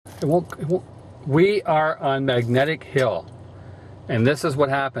It won't. We are on magnetic hill. And this is what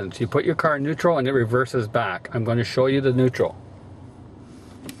happens. You put your car in neutral and it reverses back. I'm going to show you the neutral.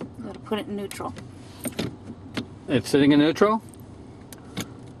 You gotta put it in neutral. It's sitting in neutral.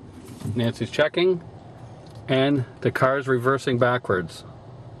 Nancy's checking. And the car is reversing backwards.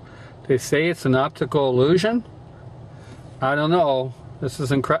 They say it's an optical illusion. I don't know. This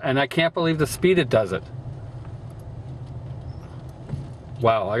is incredible. And I can't believe the speed it does it.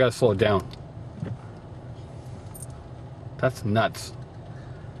 Wow, I gotta slow it down. That's nuts.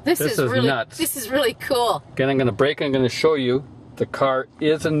 This is really nuts. This is really cool. Again, I'm gonna brake. I'm gonna show you the car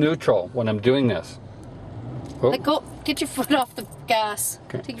is in neutral when I'm doing this. Oh. Let go. Get your foot off the gas.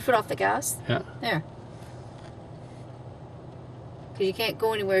 Okay. Take your foot off the gas. Yeah. There. Because you can't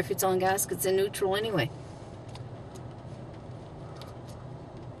go anywhere if it's on gas because it's in neutral anyway.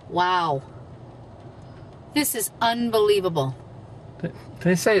 Wow. This is unbelievable.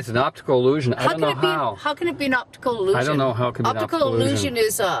 They say it's an optical illusion. I don't know how. How can it be an optical illusion? I don't know how it can be an optical illusion.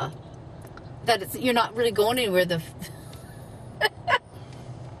 Is that you're not really going anywhere. That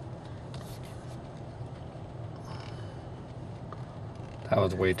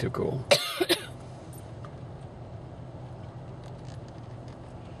was way too cool.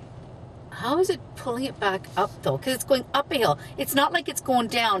 How is it pulling it back up though? Because it's going up a hill. It's not like it's going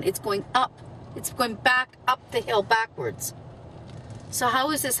down. It's going up. It's going back up the hill backwards. So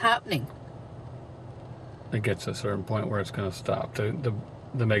how is this happening? It gets to a certain point where it's going to stop.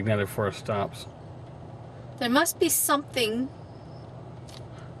 The magnetic force stops. There must be something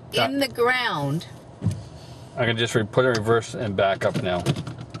in the ground. I can just put it in reverse and back up now.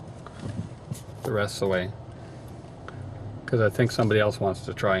 The rest of the way. Because I think somebody else wants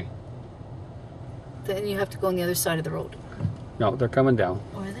to try. Then you have to go on the other side of the road. No, they're coming down.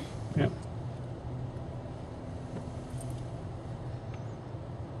 Oh, are they? Yeah.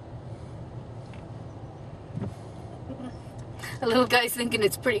 The little guy's thinking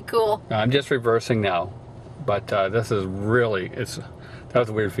it's pretty cool. I'm just reversing now, but this is really, that was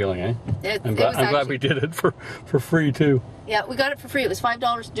a weird feeling, eh? I'm glad we did it for free too. Yeah, we got it for free. It was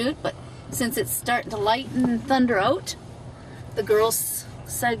 $5 to do it, but since it's starting to lighten and thunder out, the girls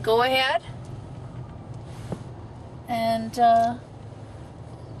said go ahead. And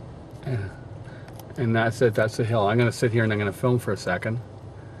that's it. That's the hill. I'm going to sit here and I'm going to film for a second.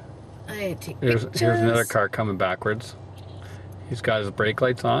 I take Here's pictures. Here's another car coming backwards. He's got his brake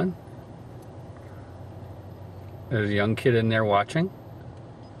lights on. There's a young kid in there watching.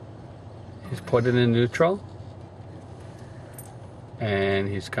 He's put it in neutral. And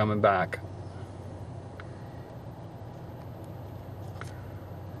he's coming back.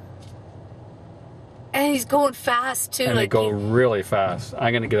 And he's going fast too. And they go really fast.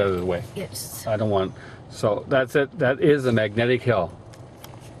 I'm going to get out of the way. Yes. I don't want. So that's it. That is a magnetic hill.